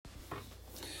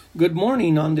Good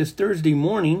morning on this Thursday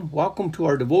morning. Welcome to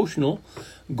our devotional,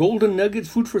 Golden Nuggets,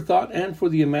 Food for Thought and for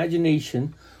the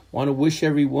Imagination. Want to wish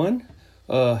everyone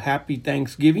a happy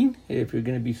Thanksgiving if you're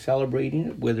going to be celebrating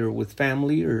it, whether with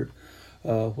family or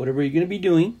whatever you're going to be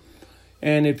doing.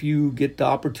 And if you get the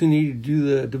opportunity to do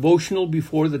the devotional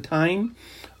before the time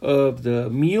of the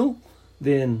meal,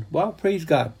 then, well, praise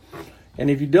God. And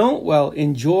if you don't, well,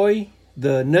 enjoy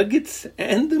the nuggets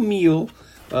and the meal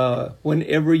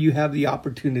whenever you have the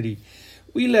opportunity.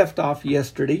 We left off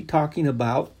yesterday talking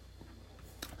about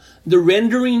the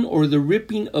rendering or the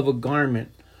ripping of a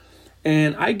garment.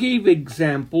 And I gave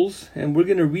examples, and we're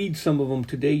going to read some of them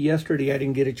today. Yesterday I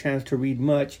didn't get a chance to read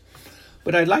much,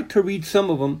 but I'd like to read some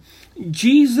of them.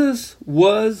 Jesus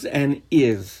was and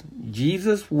is.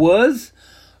 Jesus was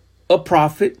a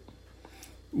prophet.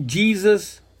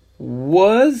 Jesus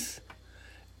was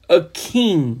a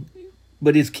king,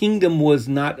 but his kingdom was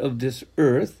not of this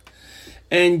earth.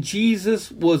 And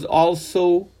Jesus was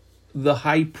also the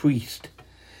high priest.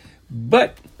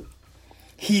 But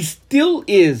he still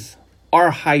is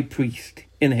our high priest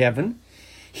in heaven.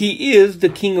 He is the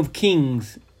King of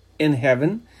Kings in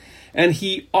heaven. And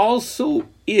he also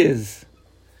is,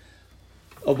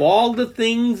 of all the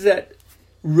things that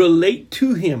relate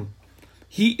to him,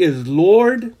 he is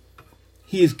Lord.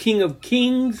 He is King of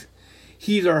Kings.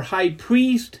 He's our high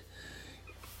priest.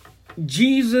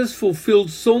 Jesus fulfilled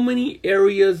so many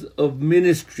areas of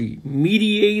ministry,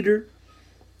 mediator,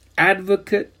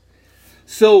 advocate.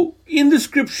 So in the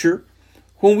scripture,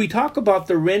 when we talk about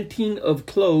the renting of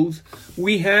clothes,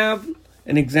 we have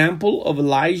an example of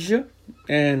Elijah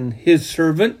and his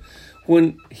servant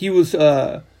when he was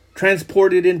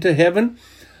transported into heaven,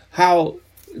 how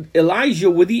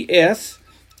Elijah with the S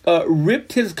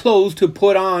ripped his clothes to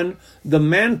put on the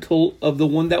mantle of the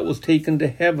one that was taken to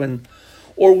heaven.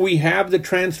 Or we have the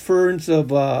transference of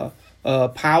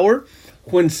power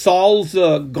when Saul's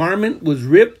garment was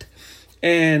ripped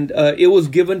and it was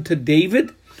given to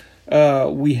David.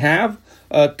 We have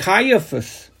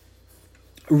Caiaphas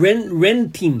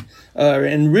renting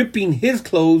and ripping his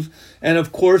clothes. And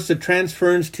of course, the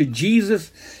transference to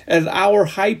Jesus as our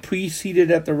high priest seated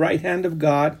at the right hand of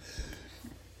God,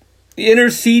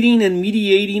 interceding and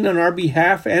mediating on our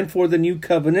behalf and for the new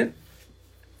covenant.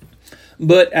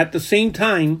 But at the same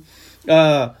time,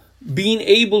 being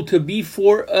able to be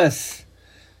for us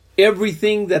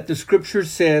everything that the scripture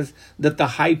says that the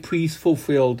high priest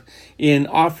fulfilled in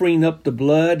offering up the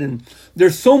blood. And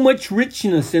there's so much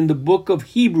richness in the book of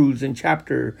Hebrews in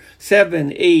chapter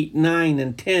 7, 8, 9,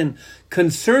 and 10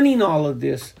 concerning all of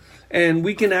this. And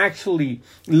we can actually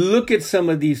look at some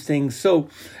of these things. So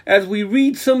as we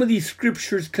read some of these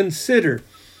scriptures, consider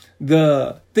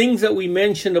the things that we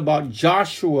mentioned about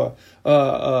Joshua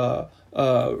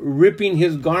ripping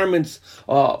his garments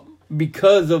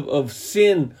because of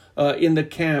sin in the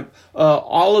camp.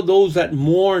 All of those that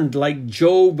mourned, like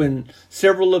Job and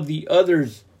several of the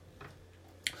others.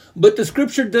 But the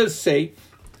scripture does say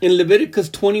in Leviticus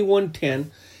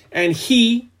 21:10, and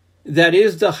he that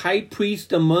is the high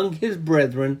priest among his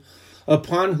brethren,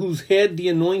 upon whose head the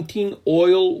anointing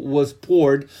oil was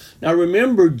poured. Now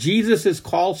remember, Jesus is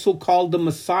also called the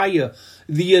Messiah,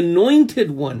 the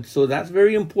anointed one. So that's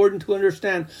very important to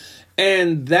understand.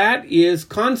 And that is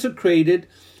consecrated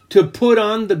to put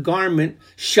on the garment,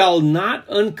 shall not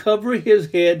uncover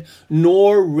his head,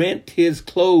 nor rent his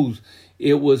clothes.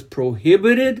 It was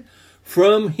prohibited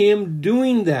from him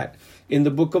doing that. In the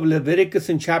book of Leviticus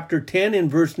in chapter 10 in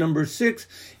verse number 6,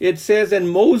 it says, and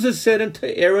Moses said unto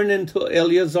Aaron and to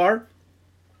Eleazar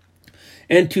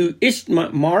and to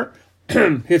Ishmael,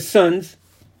 his sons,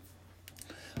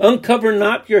 uncover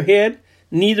not your head,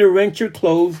 neither rent your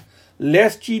clothes,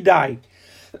 lest ye die.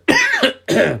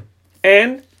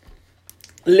 And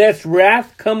lest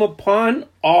wrath come upon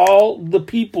all the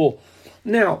people.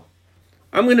 Now,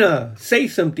 I'm going to say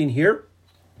something here.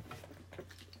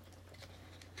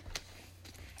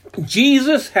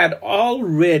 Jesus had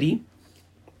already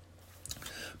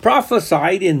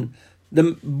prophesied in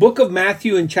the book of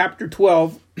Matthew in chapter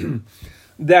 12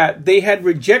 that they had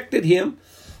rejected him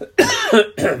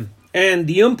and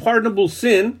the unpardonable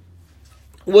sin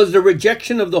was the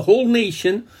rejection of the whole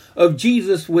nation of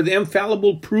Jesus with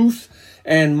infallible proofs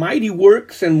and mighty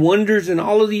works and wonders and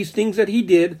all of these things that he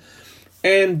did.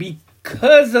 And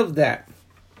because of that,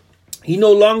 he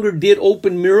no longer did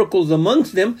open miracles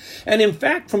amongst them. And in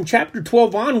fact, from chapter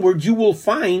 12 onwards, you will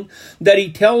find that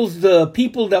he tells the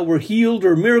people that were healed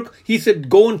or miracle, he said,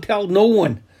 go and tell no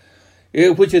one,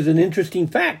 which is an interesting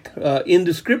fact in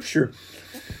the scripture.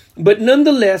 But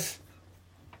nonetheless,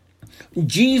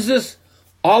 Jesus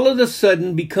all of a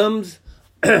sudden becomes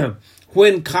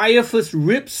when Caiaphas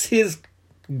rips his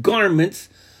garments,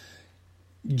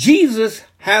 Jesus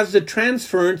has the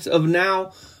transference of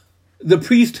now the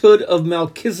priesthood of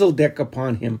Melchizedek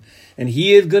upon him. And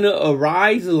he is going to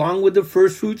arise along with the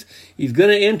first fruits. He's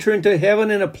going to enter into heaven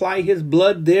and apply his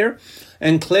blood there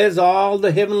and cleanse all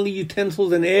the heavenly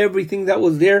utensils and everything that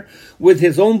was there with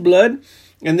his own blood,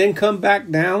 and then come back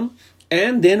down.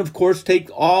 And then, of course, take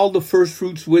all the first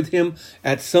fruits with him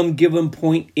at some given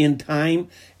point in time.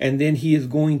 And then he is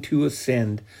going to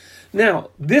ascend.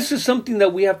 Now, this is something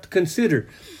that we have to consider.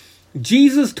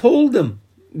 Jesus told them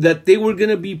that they were going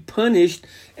to be punished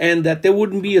and that there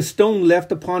wouldn't be a stone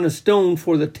left upon a stone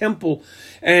for the temple.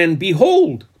 And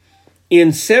behold,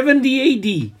 in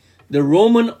 70 AD, the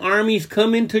Roman armies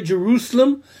come into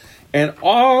Jerusalem and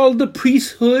all the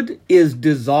priesthood is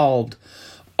dissolved.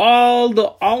 All the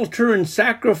altar and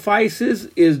sacrifices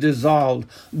is dissolved.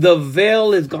 The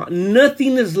veil is gone.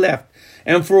 Nothing is left.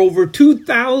 And for over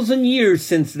 2,000 years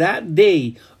since that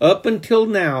day up until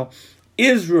now,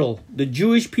 Israel, the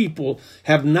Jewish people,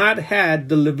 have not had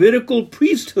the Levitical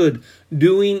priesthood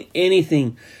doing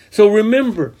anything. So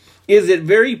remember, is it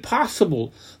very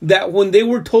possible that when they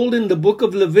were told in the book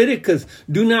of Leviticus,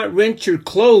 do not rent your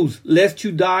clothes lest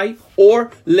you die,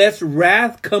 or lest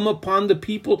wrath come upon the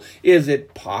people, is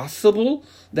it possible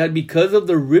that because of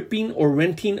the ripping or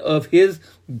renting of his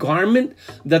garment,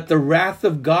 that the wrath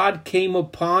of God came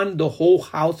upon the whole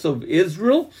house of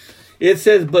Israel? It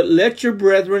says, but let your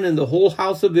brethren and the whole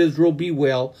house of Israel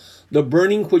bewail the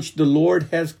burning which the Lord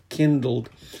has kindled.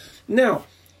 Now,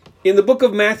 in the book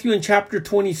of Matthew in chapter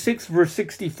 26, verse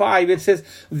 65, it says,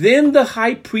 then the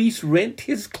high priest rent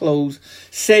his clothes,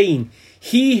 saying,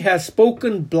 he has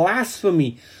spoken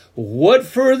blasphemy. What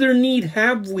further need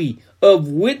have we of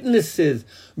witnesses?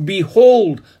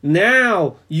 Behold,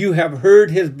 now you have heard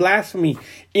his blasphemy.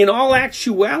 In all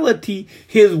actuality,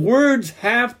 his words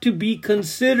have to be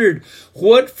considered.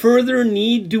 What further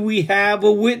need do we have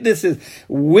of witnesses?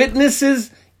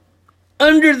 Witnesses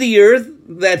under the earth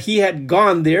that he had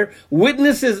gone there,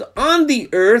 witnesses on the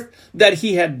earth that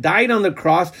he had died on the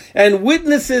cross, and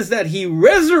witnesses that he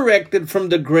resurrected from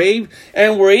the grave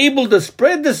and were able to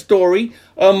spread the story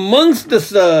amongst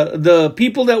the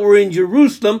people that were in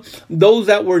Jerusalem, those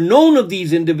that were known of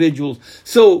these individuals.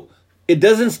 So it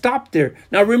doesn't stop there.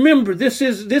 Now remember, this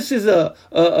is a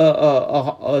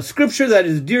scripture that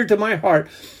is dear to my heart,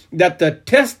 that the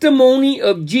testimony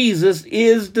of Jesus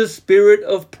is the spirit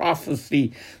of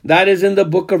prophecy. That is in the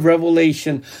book of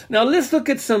Revelation. Now let's look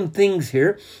at some things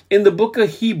here in the book of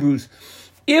Hebrews.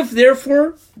 If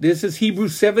therefore, this is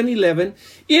Hebrews 7:11,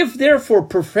 if therefore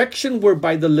perfection were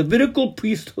by the Levitical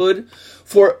priesthood,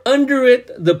 for under it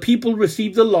the people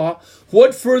received the law,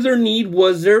 what further need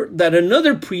was there that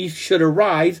another priest should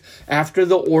arise after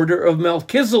the order of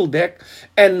Melchizedek,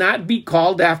 and not be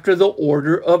called after the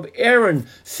order of Aaron?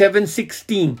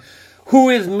 7:16, who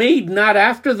is made not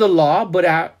after the law, but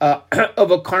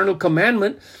of a carnal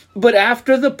commandment, but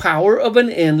after the power of an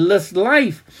endless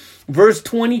life. Verse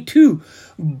 22,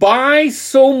 by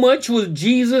so much was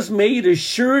Jesus made a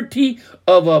surety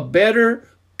of a better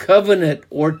covenant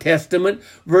or testament.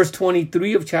 Verse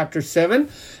 23 of chapter 7,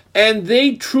 and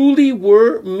they truly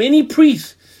were many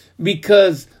priests,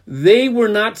 because they were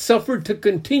not suffered to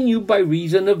continue by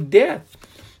reason of death.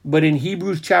 But in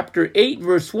Hebrews chapter 8,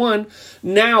 verse 1,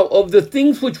 now of the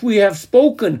things which we have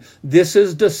spoken, this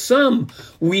is the sum.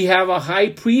 We have a high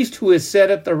priest who is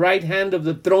set at the right hand of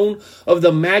the throne of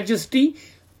the majesty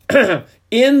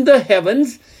in the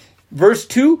heavens. Verse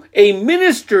 2, a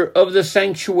minister of the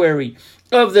sanctuary,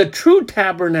 of the true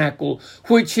tabernacle,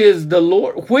 which is the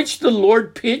Lord, which the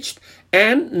Lord pitched,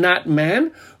 and not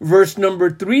man. Verse number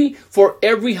 3, for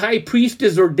every high priest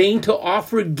is ordained to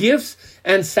offer gifts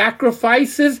and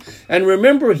sacrifices. And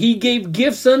remember, he gave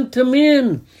gifts unto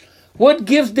men. What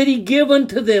gifts did he give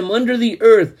unto them under the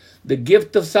earth? The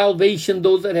gift of salvation,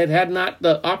 those that had not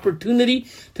the opportunity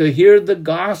to hear the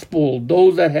gospel,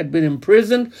 those that had been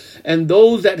imprisoned, and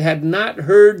those that had not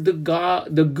heard the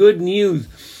good news.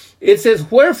 It says,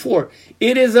 wherefore,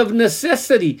 it is of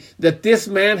necessity that this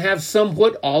man have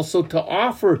somewhat also to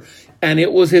offer. And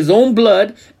it was his own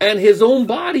blood and his own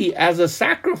body as a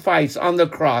sacrifice on the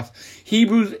cross.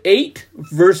 Hebrews 8,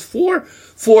 verse 4,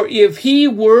 for if he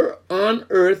were on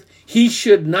earth, he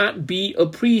should not be a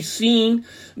priest, seeing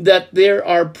that there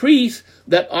are priests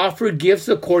that offer gifts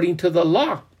according to the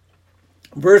law.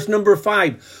 Verse number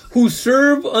 5, who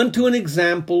serve unto an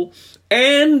example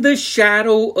and the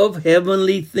shadow of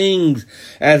heavenly things.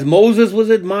 As Moses was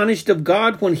admonished of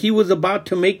God when he was about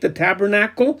to make the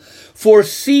tabernacle, for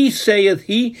see, saith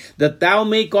he, that thou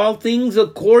make all things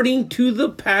according to the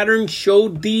pattern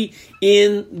showed thee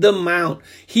in the mount.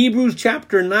 Hebrews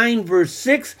chapter 9, verse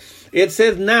 6, it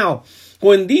says, now,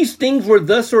 when these things were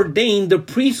thus ordained, the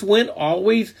priest went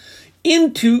always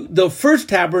into the first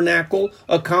tabernacle,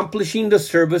 accomplishing the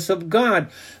service of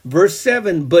God. Verse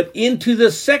 7, but into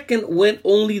the second went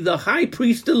only the high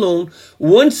priest alone,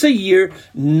 once a year,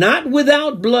 not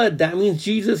without blood. That means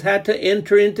Jesus had to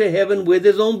enter into heaven with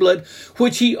his own blood,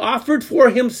 which he offered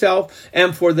for himself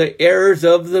and for the errors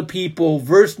of the people.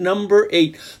 Verse number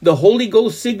 8, the Holy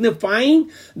Ghost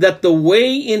signifying that the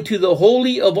way into the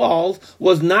Holy of All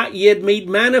was not yet made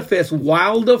manifest,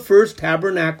 while the first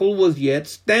tabernacle was yet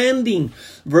standing.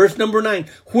 Verse number 9,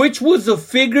 which was a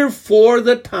figure for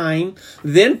the time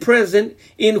then present,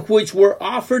 in which were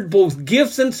offered both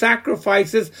gifts and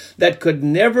sacrifices that could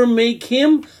never make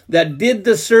him that did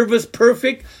the service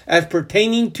perfect as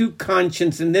pertaining to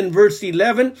conscience. And then verse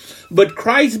 11, but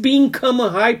Christ being come a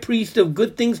high priest of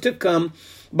good things to come,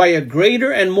 by a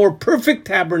greater and more perfect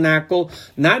tabernacle,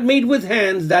 not made with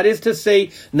hands, that is to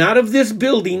say, not of this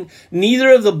building,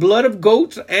 neither of the blood of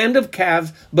goats and of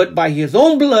calves, but by his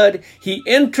own blood, he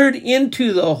entered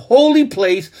into the holy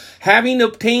place, having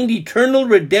obtained eternal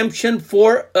redemption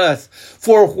for us.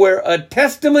 For where a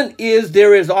testament is,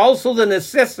 there is also the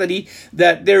necessity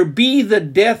that there be the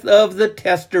death of the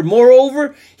tester.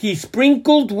 Moreover, he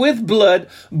sprinkled with blood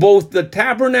both the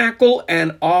tabernacle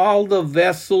and all the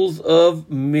vessels of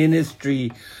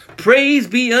ministry. Praise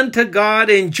be unto God.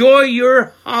 Enjoy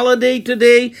your holiday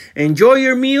today. Enjoy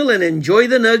your meal and enjoy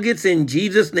the nuggets in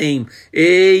Jesus' name.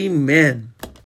 Amen.